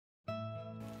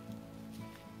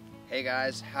Hey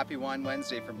guys, happy Wine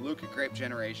Wednesday from Luke at Grape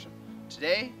Generation.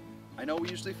 Today, I know we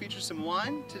usually feature some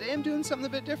wine. Today I'm doing something a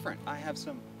bit different. I have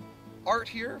some art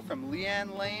here from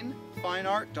Leanne Laine,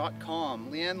 fineart.com.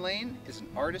 Leanne Laine is an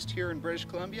artist here in British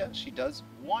Columbia. She does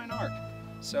wine art.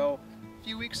 So a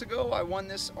few weeks ago I won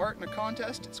this art in a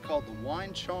contest. It's called the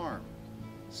Wine Charm.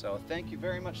 So thank you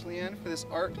very much, Leanne, for this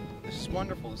art. This is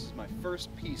wonderful. This is my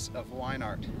first piece of wine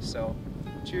art. So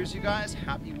cheers, you guys.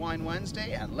 Happy Wine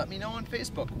Wednesday, and let me know on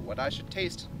Facebook what I should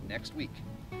taste next week.